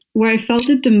like where I felt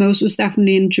it the most was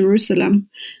definitely in Jerusalem.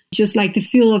 Just like the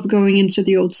feel of going into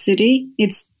the old city.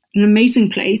 It's an amazing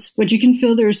place, but you can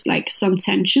feel there's like some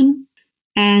tension.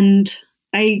 And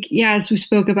like, yeah, as we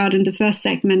spoke about in the first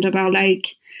segment about like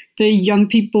the young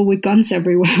people with guns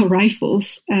everywhere,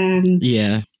 rifles.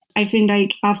 Yeah. I think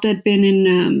like after I'd been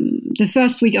in the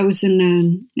first week I was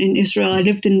in Israel, I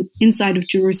lived inside of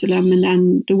Jerusalem. And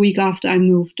then the week after I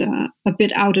moved a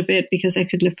bit out of it because I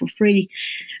could live for free.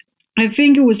 I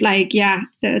think it was like,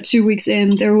 2 weeks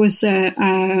in, there was a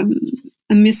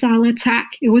missile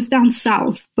attack. It was down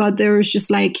south, but there was just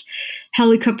like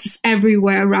helicopters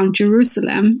everywhere around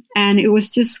Jerusalem. And it was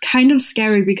just kind of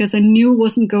scary because I knew it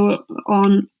wasn't going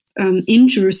on in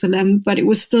Jerusalem, but it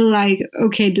was still like,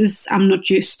 okay, this I'm not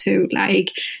used to,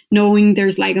 like knowing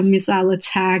there's like a missile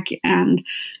attack and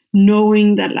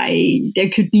knowing that like there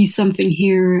could be something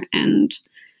here. And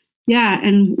yeah,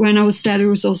 and when I was there, there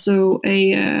was also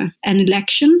an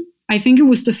election. I think it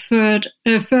was the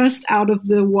first out of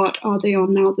the, what are they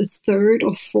on now, the third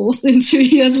or fourth in 2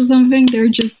 years or something. They're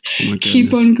just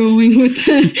keep on going with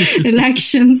the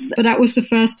elections. But that was the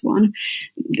first one.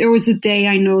 There was a day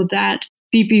I know that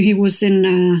he was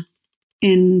in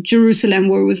Jerusalem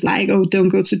where it was like, oh, don't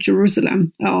go to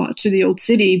Jerusalem or to the old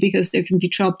city because there can be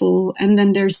trouble. And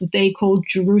then there's a day called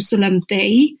Jerusalem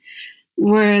Day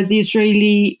where the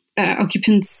Israeli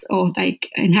occupants or like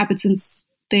inhabitants,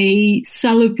 they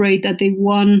celebrate that they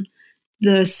won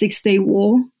the 6-day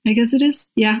war, I guess it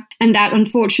is. Yeah. And that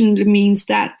unfortunately means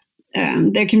that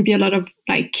there can be a lot of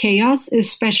like chaos,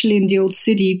 especially in the old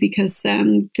city, because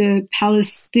the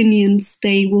Palestinians,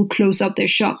 they will close up their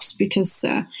shops because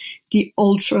the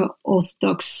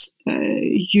ultra-Orthodox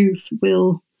youth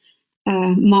will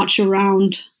march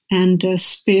around and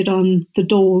spit on the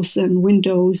doors and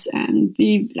windows and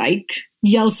be like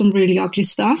yell some really ugly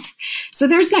stuff. So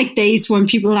there's like days when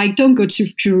people are like, don't go to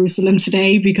Jerusalem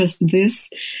today because this.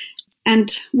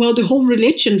 And well, the whole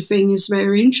religion thing is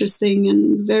very interesting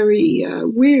and very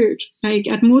weird.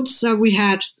 Like at Mutza, we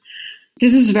had,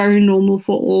 this is very normal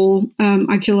for all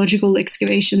archaeological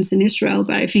excavations in Israel,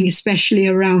 but I think especially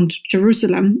around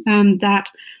Jerusalem, that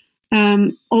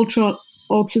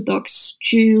ultra-Orthodox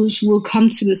Jews will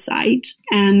come to the site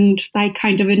and like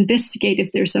kind of investigate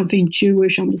if there's something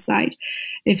Jewish on the site,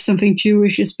 if something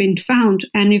Jewish has been found.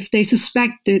 And if they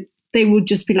suspect it, they will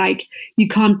just be like, you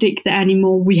can't dig there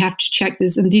anymore. We have to check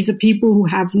this. And these are people who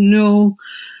have no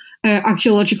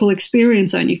archaeological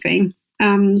experience or anything.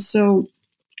 So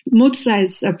Mutza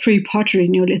is a pre-pottery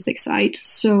Neolithic site.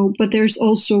 So, but there's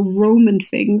also Roman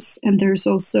things and there's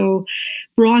also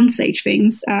Bronze Age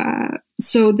things.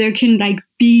 So there can like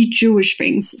be Jewish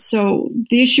things. So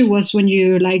the issue was when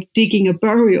you're like digging a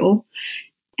burial,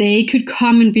 they could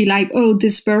come and be like, oh,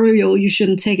 this burial, you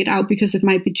shouldn't take it out because it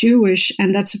might be Jewish.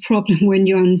 And that's a problem when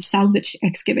you're on salvage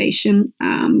excavation,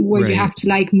 where you have to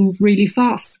like move really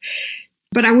fast.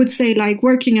 But I would say like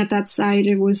working at that site,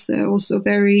 it was also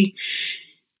very,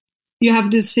 you have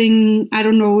this thing, I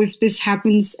don't know if this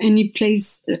happens any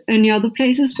other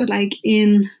places, but like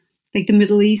in like the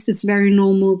Middle East, it's very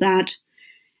normal that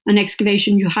an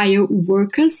excavation, you hire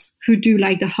workers who do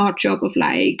like the hard job of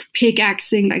like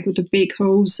pickaxing, like with the big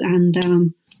hose and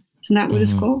isn't that what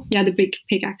it's called? Yeah, the big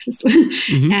pickaxes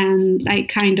and like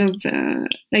kind of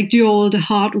like do all the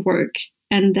hard work.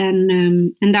 And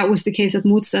then and that was the case at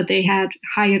Mutza. They had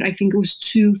hired, I think it was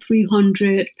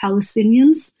 200-300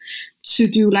 Palestinians to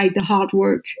do like the hard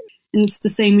work. And it's the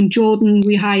same in Jordan.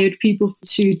 We hired people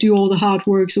to do all the hard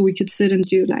work so we could sit and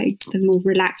do like the more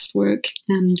relaxed work.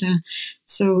 And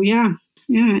so, yeah.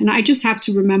 And I just have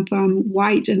to remember I'm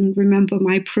white and remember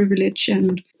my privilege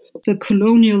and the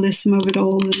colonialism of it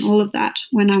all and all of that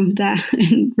when I'm there.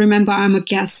 And remember I'm a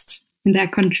guest in their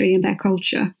country, in their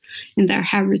culture, in their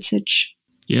heritage.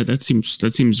 Yeah, that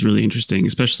seems really interesting,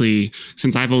 especially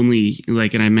since I've only,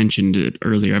 like, and I mentioned it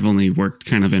earlier, I've only worked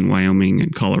kind of in Wyoming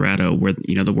and Colorado where,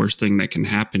 you know, the worst thing that can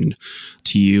happen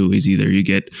to you is either you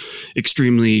get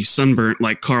extremely sunburnt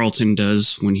like Carlton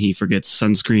does when he forgets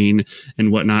sunscreen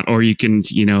and whatnot, or you can,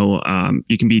 you know,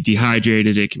 you can be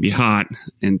dehydrated, it can be hot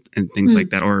and things like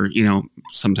that. Or, you know,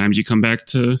 sometimes you come back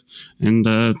to and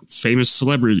famous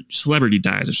celebrity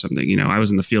dies or something. You know, I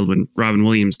was in the field when Robin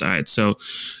Williams died. So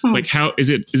like, how is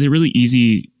it really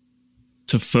easy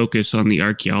to focus on the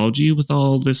archaeology with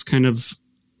all this kind of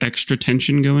extra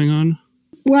tension going on?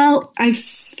 Well, I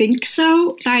think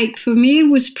so. Like for me,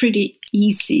 it was pretty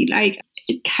easy. Like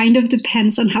it kind of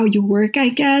depends on how you work, I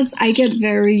guess. I get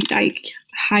very like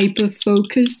hyper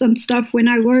focused on stuff when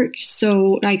I work.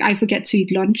 So like I forget to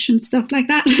eat lunch and stuff like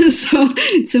that. So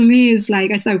to me, it's like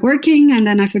I start working and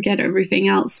then I forget everything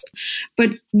else.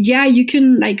 But yeah, you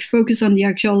can like focus on the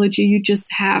archaeology. You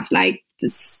just have like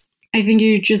this, I think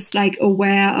you're just like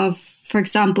aware of, for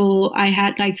example, I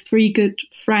had like 3 good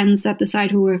friends at the site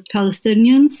who were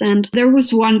Palestinians. And there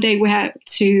was one day we had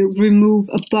to remove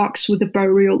a box with a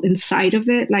burial inside of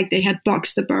it. Like they had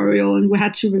boxed the burial and we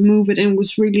had to remove it. And it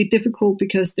was really difficult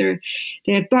because they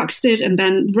had boxed it and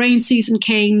then rain season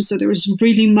came. So there was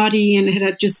really muddy and it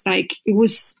had just like, it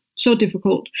was so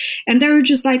difficult. And they were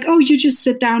just like, oh, you just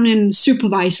sit down and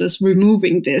supervise us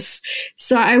removing this.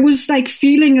 So I was like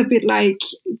feeling a bit like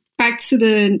back to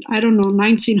the, I don't know,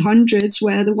 1900s,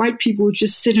 where the white people would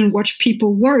just sit and watch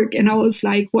people work. And I was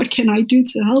like, what can I do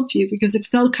to help you? Because it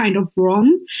felt kind of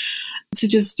wrong to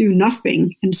just do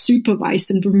nothing and supervise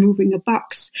them removing a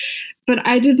box. But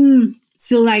I didn't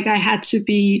feel like I had to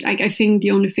be, like, I think the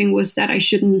only thing was that I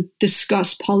shouldn't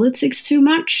discuss politics too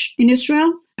much in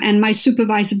Israel. And my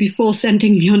supervisor, before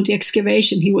sending me on the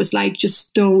excavation, he was like,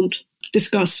 just don't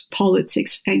discuss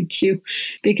politics, thank you.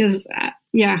 Because,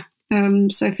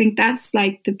 so I think that's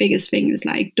like the biggest thing is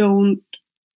like, don't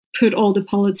put all the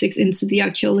politics into the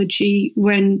archaeology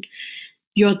when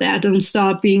you're there. Don't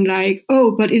start being like,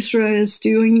 oh, but Israel is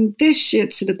doing this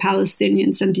shit to the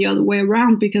Palestinians and the other way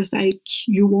around, because like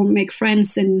you won't make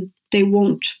friends and they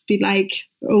won't be like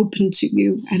open to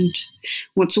you and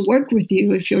want to work with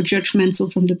you if you're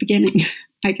judgmental from the beginning,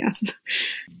 I guess.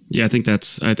 Yeah, I think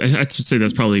that's, I would say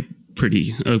that's probably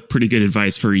pretty good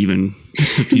advice for even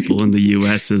people in the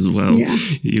US as well. Yeah.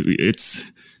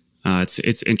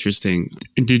 It's interesting.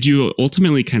 And did you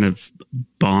ultimately kind of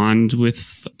bond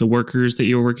with the workers that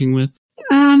you were working with?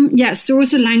 Yes, there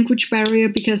was a language barrier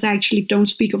because I actually don't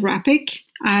speak Arabic.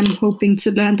 I'm hoping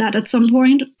to learn that at some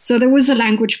point. So there was a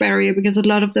language barrier because a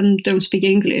lot of them don't speak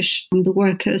English, the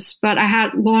workers. But I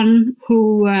had one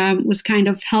who was kind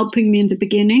of helping me in the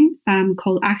beginning,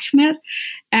 called Ahmed.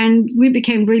 And we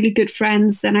became really good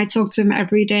friends, and I talk to him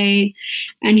every day,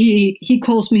 and he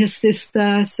calls me his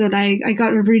sister. So like I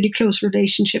got a really close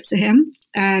relationship to him,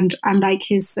 and I'm like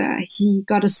his, he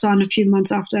got a son a few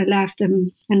months after I left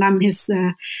him, and I'm his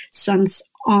son's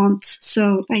aunt.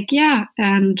 So like, yeah.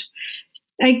 And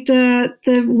like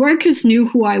the workers knew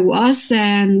who I was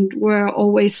and were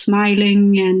always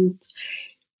smiling and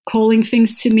calling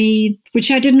things to me, which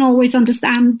I didn't always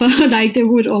understand, but like they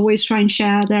would always try and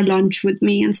share their lunch with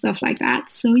me and stuff like that.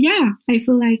 So yeah, I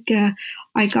feel like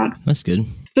I got... That's good.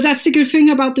 But that's the good thing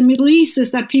about the Middle East,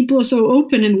 is that people are so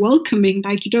open and welcoming.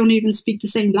 Like you don't even speak the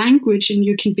same language and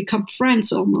you can become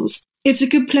friends almost. It's a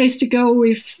good place to go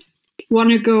if you want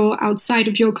to go outside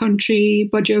of your country,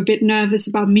 but you're a bit nervous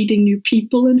about meeting new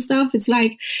people and stuff. It's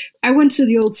like, I went to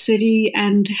the old city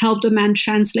and helped a man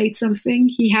translate something.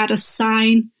 He had a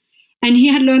sign, and he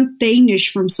had learned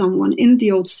Danish from someone in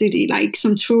the old city. Like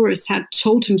some tourist had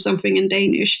told him something in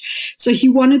Danish. So he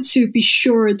wanted to be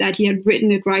sure that he had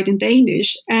written it right in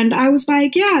Danish. And I was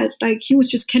like, yeah, like he was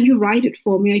just, can you write it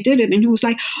for me? I did it. And he was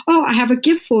like, oh, I have a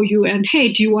gift for you. And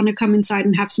hey, do you want to come inside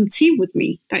and have some tea with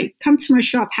me? Like, come to my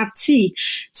shop, have tea.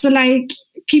 So like,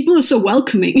 people are so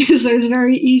welcoming. So it's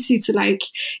very easy to like,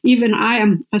 even I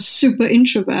am a super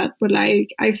introvert, but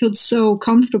like I feel so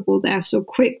comfortable there so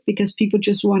quick because people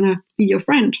just want to be your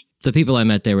friend. The people I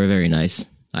met there were very nice.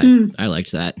 I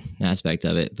liked that aspect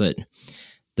of it, but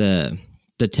the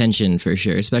tension for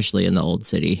sure, especially in the old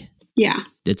city. Yeah.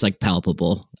 It's like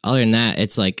palpable. Other than that,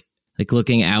 it's like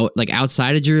looking out, like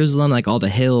outside of Jerusalem, like all the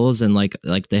hills and like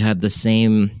they have the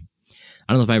same,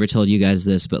 I don't know if I ever told you guys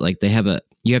this, but like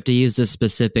you have to use this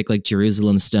specific like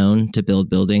Jerusalem stone to build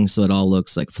buildings, so it all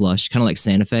looks like flush, kind of like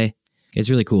Santa Fe.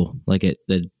 It's really cool. Like and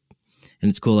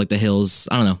it's cool. Like the hills,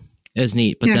 I don't know, it was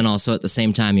neat. But then also at the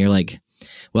same time, you're like,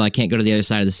 well, I can't go to the other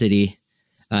side of the city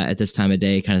at this time of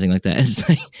day, kind of thing like that. It's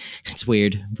like, it's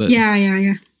weird, but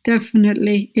yeah,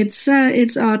 definitely. It's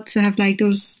odd to have like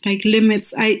those like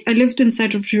limits. I lived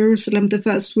inside of Jerusalem the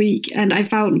first week, and I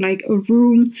found like a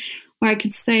room where I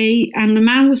could stay. And the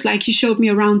man was like, he showed me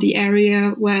around the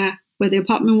area where the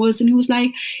apartment was. And he was like,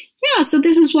 yeah, so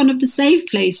this is one of the safe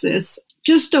places.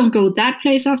 Just don't go that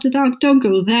place after dark. Don't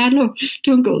go there alone.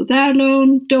 Don't go there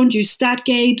alone. Don't use that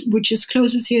gate, which is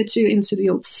closest here into the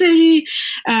old city.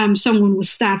 Someone was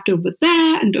stabbed over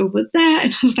there and over there.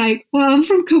 And I was like, well, I'm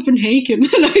from Copenhagen.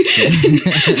 Like,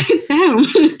 damn.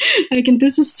 Like, and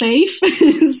this is safe.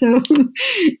 So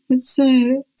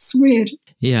it's weird.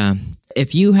 Yeah.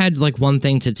 If you had like one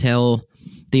thing to tell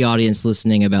the audience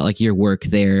listening about like your work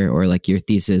there or like your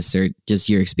thesis or just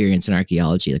your experience in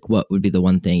archaeology, like what would be the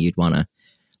one thing you'd want to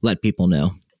let people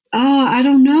know? I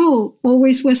don't know.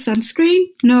 Always wear sunscreen?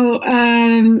 No.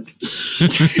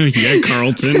 Yeah,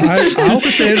 Carlton. I'll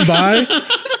stand by.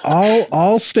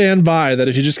 I'll stand by that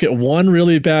if you just get one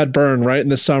really bad burn right in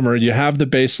the summer, you have the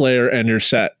base layer and you're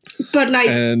set. But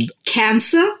like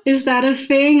cancer, is that a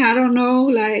thing? I don't know.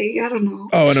 Like, I don't know.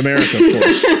 Oh, in America, of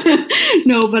course.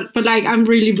 No, but like I'm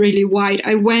really, really white.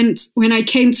 When I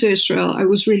came to Israel, I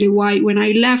was really white. When I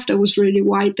left, I was really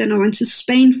white. Then I went to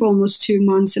Spain for almost 2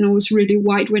 months and I was really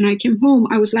white. When I came home,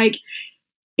 I was like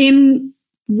in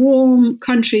warm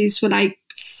countries for like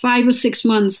 5 or 6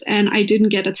 months and I didn't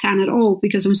get a tan at all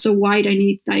because I'm so white. I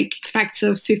need like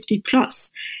factor 50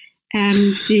 plus. And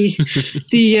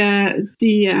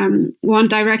the one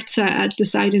director at the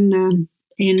site in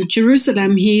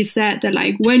Jerusalem, he said that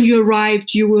like when you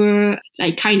arrived, you were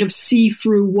like kind of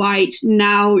see-through white.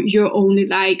 Now you're only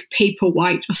like paper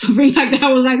white or something like that.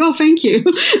 I was like, oh, thank you.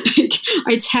 Like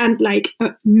I tanned like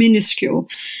minuscule,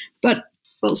 but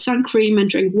well, sun cream and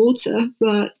drink water.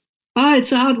 But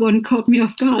it's a hard one. Caught me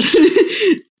off guard.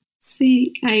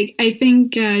 See, I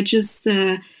think just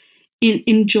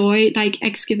enjoy like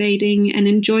excavating and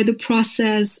enjoy the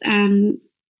process. And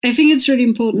I think it's really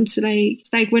important to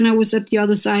like when I was at the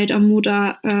other side,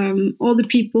 Amuda, all the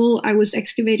people I was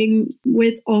excavating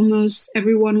with, almost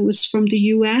everyone was from the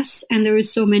US, and there were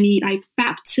so many like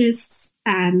Baptists,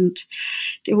 and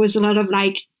there was a lot of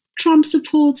like Trump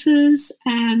supporters,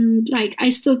 and like I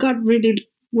still got really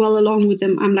well along with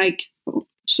them. I'm like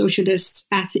socialist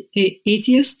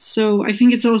atheist, so I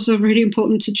think it's also really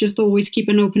important to just always keep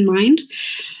an open mind.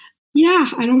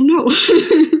 Yeah, I don't know.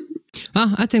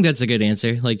 I think that's a good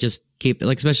answer. Like, just keep,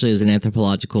 like, especially as an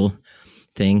anthropological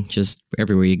thing, just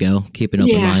everywhere you go, keep an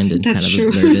open mind and kind of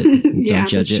observe it. Don't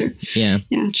judge it. Yeah.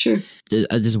 Yeah, sure. This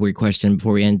is a weird question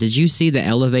before we end. Did you see the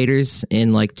elevators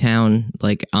in like town,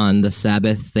 like on the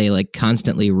Sabbath, they like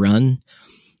constantly run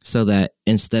so that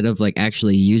instead of like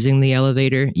actually using the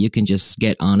elevator, you can just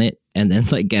get on it and then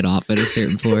like get off at a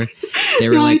certain floor? They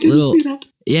were like little.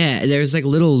 Yeah, there's like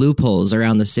little loopholes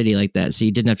around the city like that, so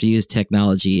you didn't have to use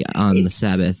technology on the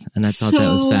Sabbath, and I thought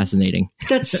that was fascinating.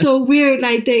 That's so weird.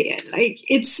 Like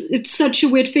it's such a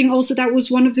weird thing. Also, that was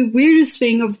one of the weirdest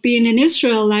thing of being in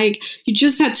Israel. Like you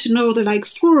just had to know that like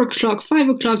 4 o'clock, 5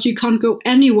 o'clock, you can't go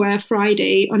anywhere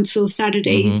Friday until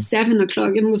Saturday 7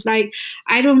 o'clock, and it was like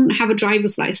I don't have a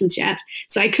driver's license yet,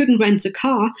 so I couldn't rent a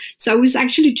car. So I was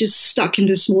actually just stuck in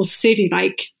this small city,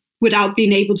 like, without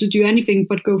being able to do anything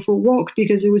but go for a walk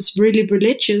because it was really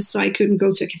religious, so I couldn't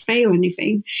go to a cafe or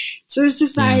anything. So it's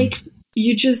just like,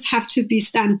 you just have to be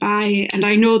standby. And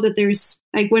I know that there's,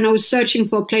 like, when I was searching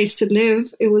for a place to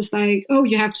live, it was like, oh,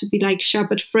 you have to be like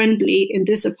Shabbat friendly in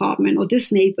this apartment or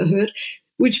this neighborhood,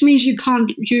 which means you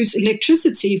can't use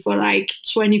electricity for like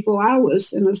 24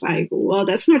 hours. And it's like, well,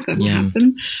 that's not going to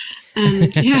happen.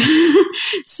 And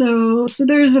so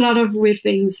there's a lot of weird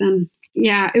things. And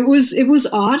yeah, it was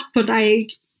odd, but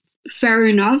fair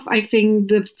enough. I think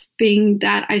the thing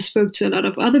that I spoke to a lot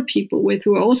of other people with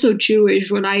who are also Jewish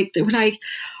they were like,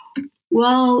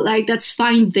 well, like, that's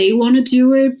fine, they want to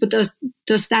do it, but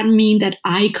does that mean that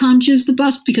I can't use the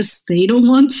bus because they don't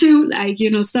want to? Like,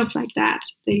 stuff like that.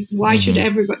 Why should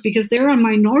everybody? Because they're a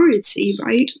minority,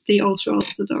 right? The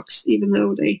ultra-Orthodox, even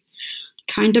though they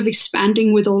kind of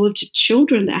expanding with all of the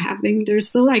children they're having, they're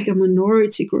still like a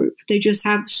minority group. They just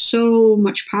have so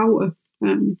much power.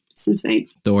 It's insane.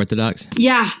 The Orthodox?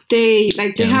 Yeah, they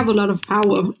have a lot of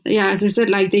power. Yeah, as I said,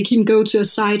 like they can go to a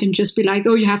site and just be like,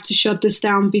 oh, you have to shut this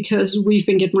down because we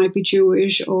think it might be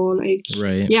Jewish, or like,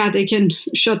 they can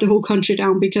shut the whole country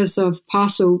down because of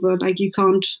Passover. Like you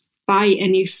can't buy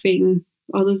anything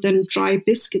other than dry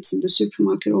biscuits in the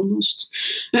supermarket almost.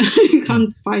 You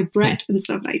can't buy bread and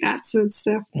stuff like that. So it's...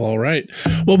 All right.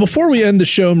 Well, before we end the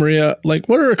show, Maria, like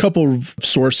what are a couple of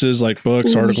sources like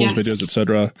books, articles, videos,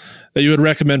 etc., that you would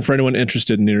recommend for anyone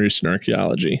interested in Near Eastern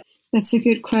archaeology? That's a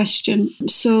good question.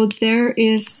 So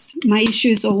my issue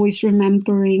is always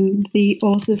remembering the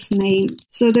author's name.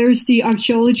 So there's the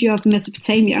Archaeology of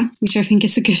Mesopotamia, which I think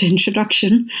is a good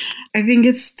introduction. I think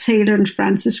it's Taylor and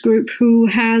Francis Group who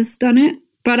has done it.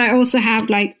 But I also have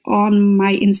like on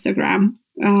my Instagram,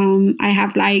 I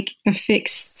have like a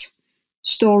fixed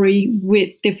story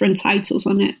with different titles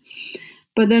on it.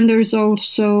 But then there's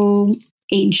also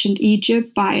Ancient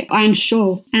Egypt by Ian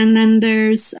Shaw. And then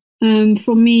there's...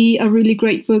 for me, a really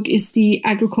great book is The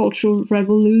Agricultural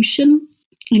Revolution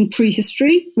in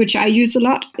Prehistory, which I use a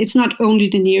lot. It's not only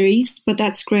the Near East, but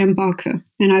that's Graham Barker,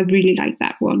 and I really like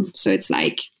that one. So it's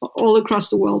like all across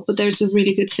the world, but there's a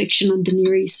really good section on the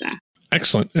Near East there.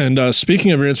 Excellent. And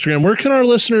speaking of your Instagram, where can our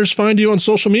listeners find you on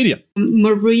social media?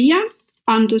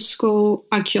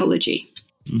 Maria_archaeology.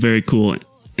 Very cool.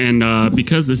 And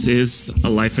because this is a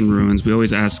Life in Ruins, we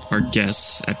always ask our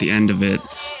guests at the end of it,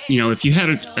 if you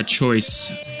had a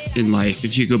choice in life,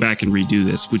 if you go back and redo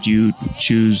this, would you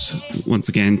choose once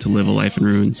again to live a life in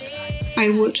ruins? I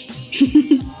would.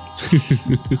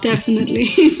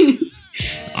 Definitely.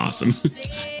 Awesome.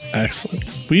 Excellent.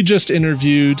 We just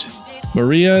interviewed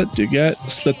Maria Diget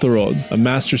Sletterød, a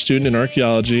master's student in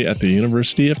archaeology at the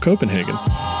University of Copenhagen.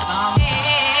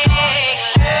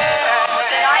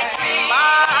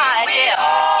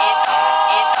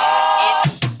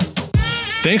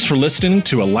 Thanks for listening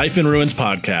to a Life in Ruins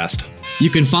podcast. You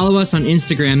can follow us on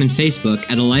Instagram and Facebook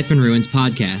at A Life in Ruins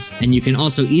Podcast, and you can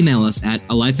also email us at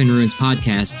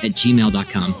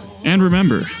alifeinruinspodcast@gmail.com. And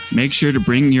remember, make sure to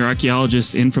bring your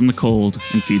archaeologists in from the cold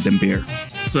and feed them beer.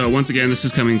 So once again, this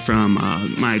is coming from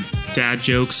my dad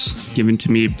jokes given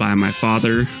to me by my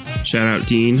father. Shout out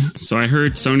Dean. So I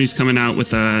heard Sony's coming out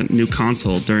with a new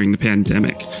console during the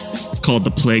pandemic. It's called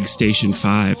the Plague Station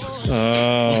 5.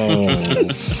 Oh.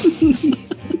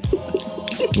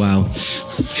 Wow.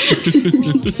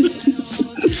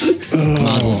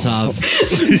 Mazel tov.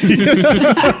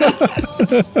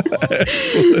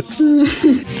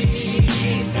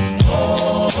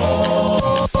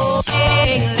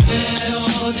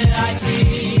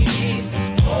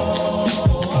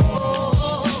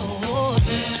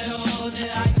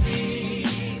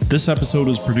 This episode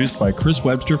was produced by Chris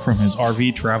Webster from his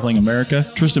RV Traveling America,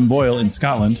 Tristan Boyle in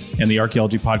Scotland, and the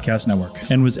Archaeology Podcast Network,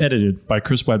 and was edited by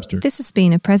Chris Webster. This has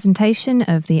been a presentation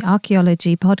of the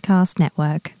Archaeology Podcast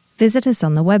Network. Visit us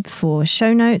on the web for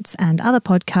show notes and other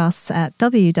podcasts at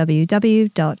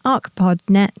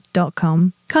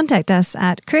www.archpodnet.com. Contact us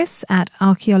at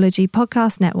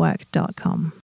chris@archaeologypodcastnetwork.com.